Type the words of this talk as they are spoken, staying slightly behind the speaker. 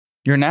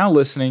You're now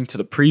listening to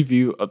the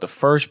preview of the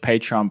first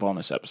Patreon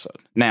bonus episode.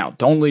 Now,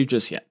 don't leave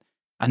just yet.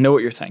 I know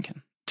what you're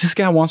thinking. This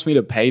guy wants me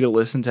to pay to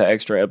listen to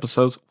extra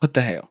episodes? What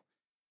the hell?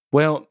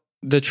 Well,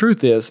 the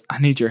truth is, I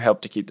need your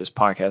help to keep this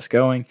podcast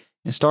going,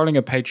 and starting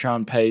a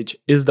Patreon page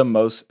is the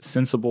most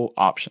sensible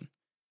option.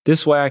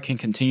 This way I can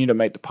continue to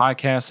make the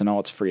podcast and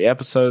all its free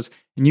episodes,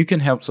 and you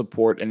can help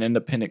support an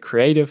independent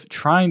creative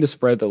trying to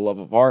spread the love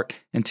of art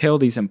and tell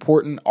these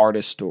important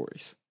artist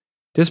stories.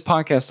 This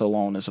podcast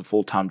alone is a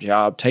full-time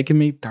job, taking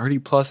me 30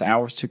 plus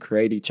hours to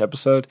create each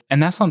episode,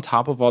 and that's on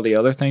top of all the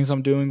other things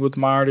I'm doing with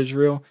My Art Is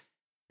Real,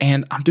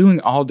 and I'm doing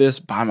all this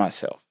by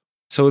myself.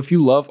 So if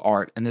you love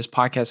art and this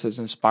podcast has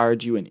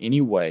inspired you in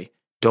any way,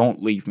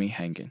 don't leave me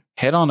hanging.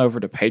 Head on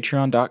over to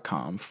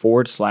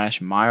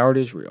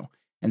patreon.com/myartisreal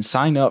and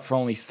sign up for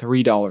only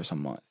 $3 a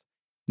month.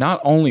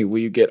 Not only will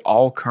you get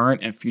all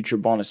current and future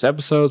bonus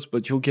episodes,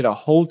 but you'll get a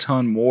whole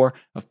ton more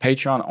of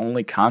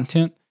Patreon-only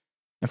content.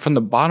 And from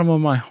the bottom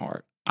of my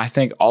heart, I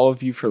thank all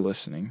of you for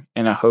listening,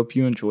 and I hope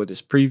you enjoy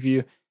this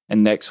preview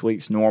and next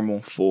week's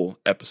normal full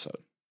episode.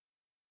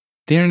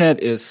 The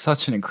internet is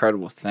such an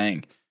incredible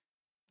thing.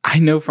 I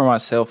know for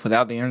myself,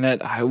 without the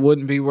internet, I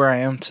wouldn't be where I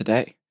am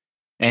today.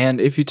 And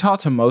if you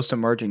talk to most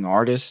emerging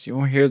artists,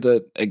 you'll hear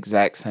the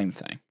exact same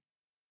thing.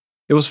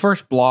 It was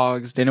first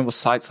blogs, then it was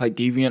sites like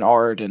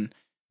DeviantArt, and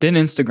then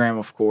Instagram,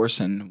 of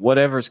course, and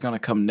whatever's going to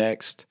come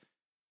next.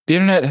 The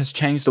internet has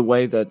changed the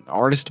way that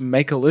artists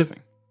make a living.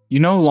 You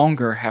no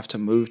longer have to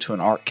move to an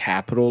art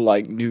capital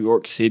like New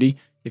York City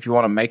if you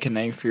want to make a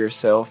name for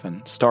yourself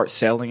and start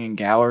selling in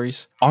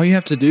galleries. All you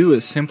have to do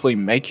is simply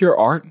make your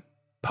art,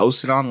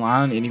 post it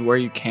online anywhere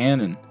you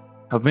can, and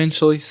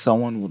eventually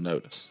someone will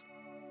notice.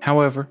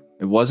 However,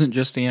 it wasn't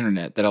just the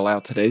internet that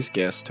allowed today's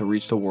guest to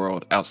reach the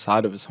world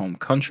outside of his home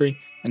country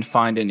and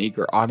find an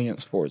eager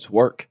audience for his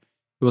work.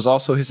 It was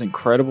also his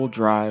incredible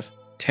drive,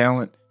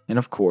 talent, and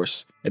of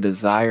course, a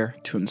desire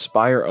to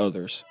inspire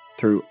others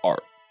through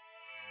art.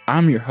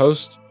 I'm your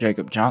host,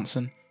 Jacob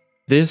Johnson.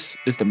 This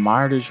is the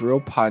My Art Is Real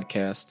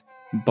podcast,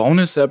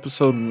 bonus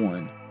episode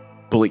 1,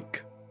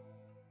 Blic.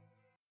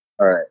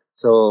 Alright,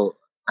 so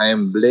I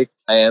am Blic.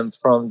 I am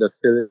from the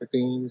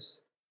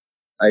Philippines.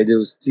 I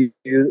do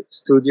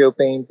studio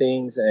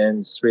paintings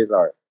and street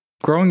art.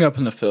 Growing up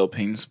in the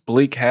Philippines,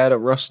 Blic had a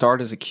rough start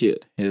as a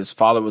kid. His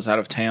father was out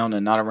of town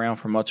and not around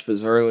for much of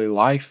his early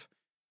life.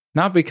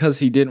 Not because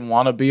he didn't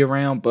want to be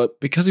around, but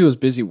because he was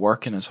busy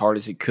working as hard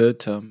as he could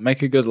to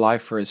make a good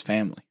life for his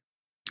family.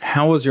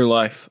 How was your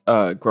life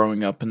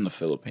growing up in the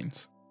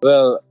Philippines?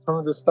 Well,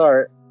 from the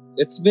start,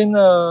 it's been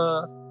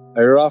a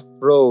rough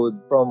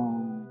road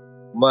from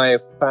my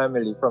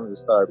family from the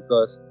start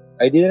because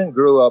I didn't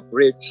grow up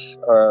rich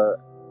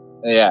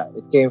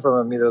it came from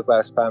a middle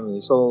class family.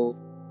 So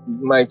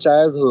my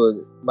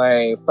childhood,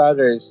 my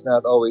father is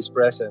not always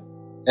present.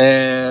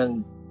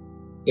 And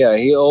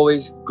he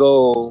always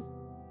go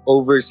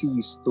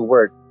overseas to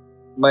work.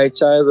 My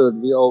childhood,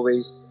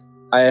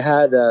 I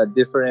had a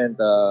different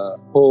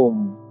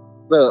home.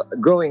 Well,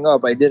 growing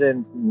up, I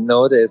didn't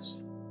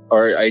notice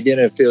or I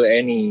didn't feel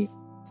any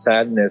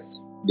sadness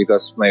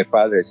because my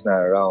father is not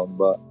around.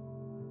 But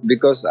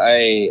because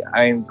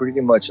I'm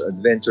pretty much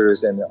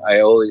adventurous and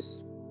I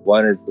always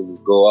wanted to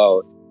go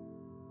out.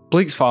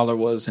 Blic's father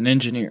was an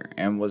engineer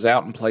and was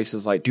out in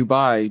places like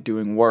Dubai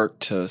doing work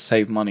to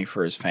save money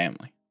for his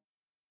family.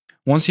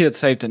 Once he had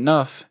saved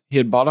enough, he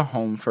had bought a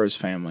home for his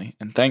family,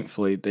 and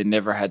thankfully, they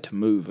never had to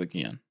move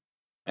again.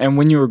 And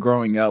when you were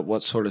growing up,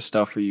 what sort of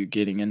stuff were you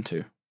getting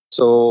into?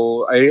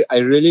 So I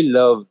really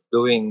love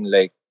doing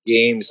like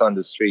games on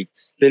the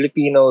streets.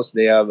 Filipinos,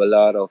 they have a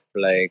lot of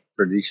like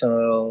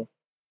traditional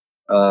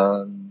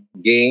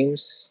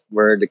games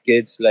where the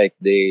kids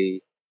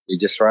they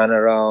just run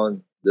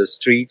around the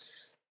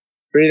streets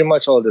pretty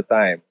much all the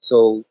time.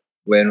 So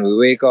when we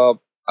wake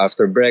up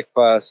after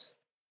breakfast,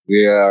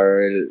 we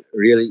are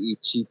really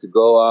itchy to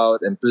go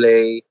out and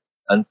play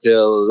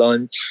until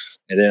lunch,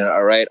 and then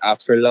right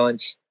after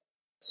lunch.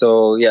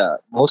 So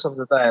most of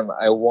the time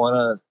I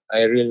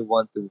really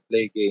want to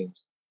play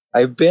games.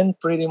 I've been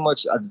pretty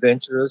much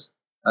adventurous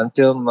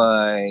until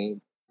my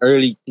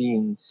early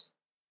teens.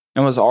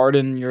 And was art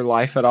in your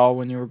life at all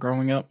when you were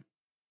growing up?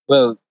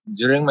 Well,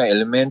 during my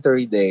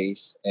elementary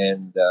days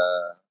and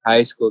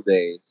high school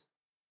days,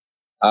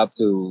 up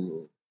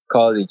to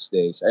college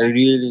days,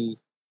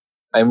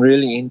 I'm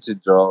really into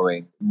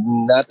drawing.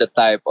 Not the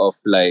type of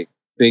like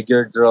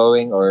figure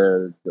drawing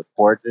or the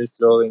portrait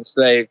drawings.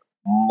 Like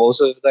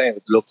most of the time,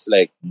 it looks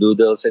like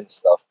doodles and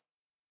stuff.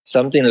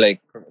 Something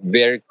like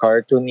very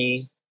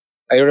cartoony.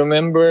 I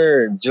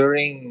remember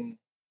during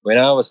when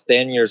I was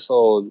 10 years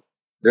old,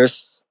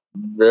 there's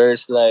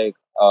like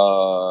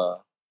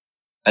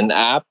an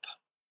app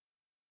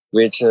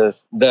which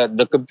is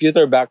the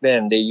computer back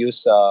then they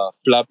use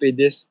floppy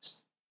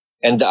disks,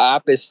 and the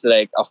app is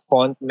like a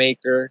font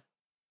maker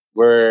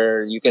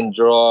where you can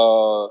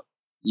draw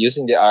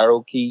using the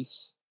arrow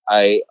keys.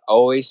 I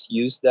always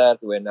used that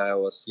when I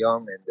was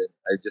young, and then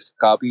I just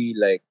copy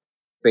like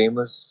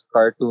famous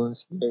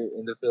cartoons here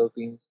in the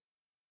Philippines.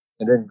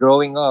 And then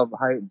growing up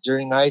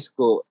during high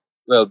school,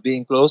 well,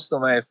 being close to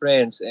my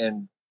friends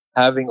and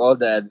having all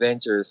the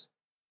adventures,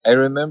 I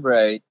remember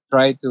I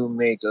tried to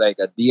make like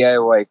a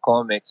DIY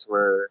comics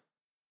where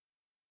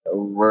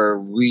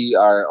we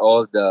are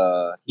all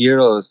the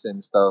heroes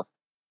and stuff,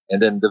 and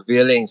then the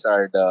villains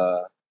are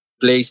the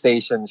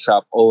PlayStation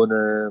shop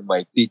owner,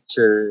 my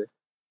teacher.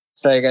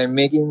 It's like I'm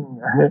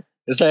making,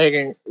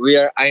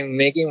 I'm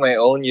making my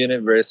own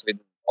universe with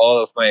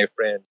all of my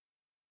friends.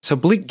 So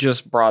Bleak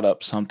just brought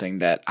up something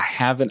that I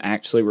haven't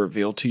actually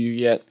revealed to you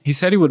yet. He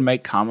said he would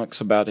make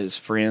comics about his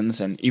friends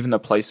and even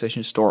the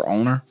PlayStation Store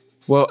owner.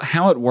 Well,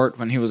 how it worked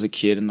when he was a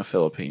kid in the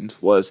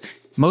Philippines was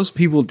most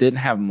people didn't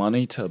have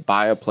money to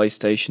buy a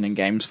PlayStation and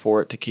games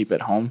for it to keep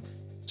at home.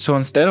 So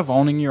instead of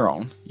owning your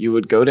own, you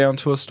would go down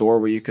to a store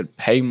where you could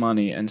pay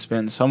money and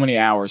spend so many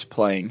hours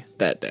playing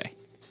that day.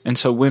 And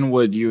so when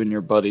would you and your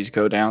buddies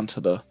go down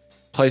to the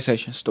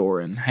PlayStation Store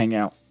and hang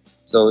out?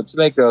 So it's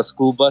like a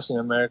school bus in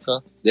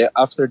America.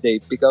 After they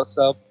pick us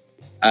up,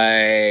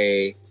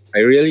 I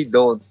really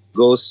don't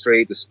go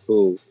straight to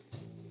school.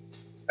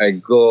 I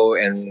go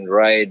and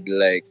ride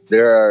like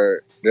there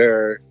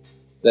are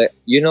like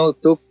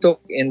tuk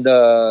tuk in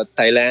the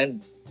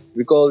Thailand.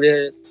 We call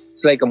it.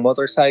 It's like a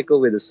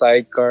motorcycle with a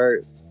sidecar.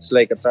 It's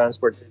like a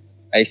transport.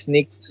 I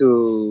sneak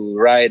to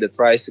ride a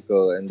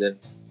tricycle, and then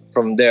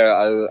from there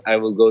I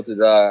will go to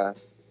the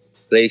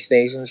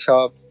PlayStation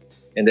shop,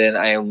 and then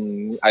I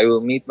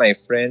will meet my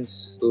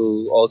friends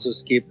who also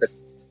skip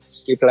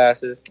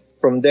classes.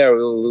 From there,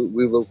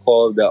 we will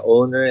call the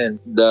owner, and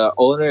the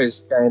owner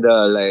is kind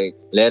of like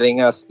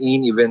letting us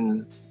in,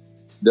 even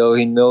though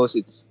he knows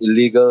it's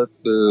illegal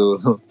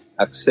to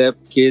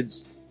accept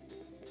kids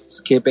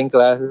skipping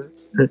classes.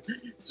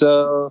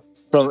 So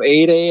from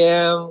 8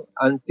 a.m.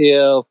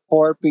 until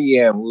 4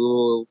 p.m.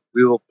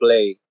 we will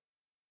play.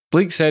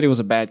 Bleak said he was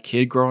a bad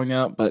kid growing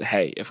up, but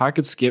hey, if I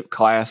could skip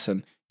class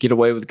and get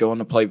away with going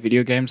to play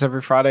video games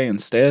every Friday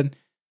instead,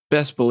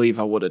 best believe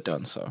I would have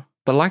done so.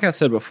 But like I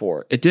said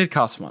before, it did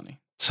cost money.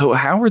 So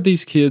how were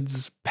these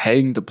kids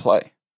paying to play?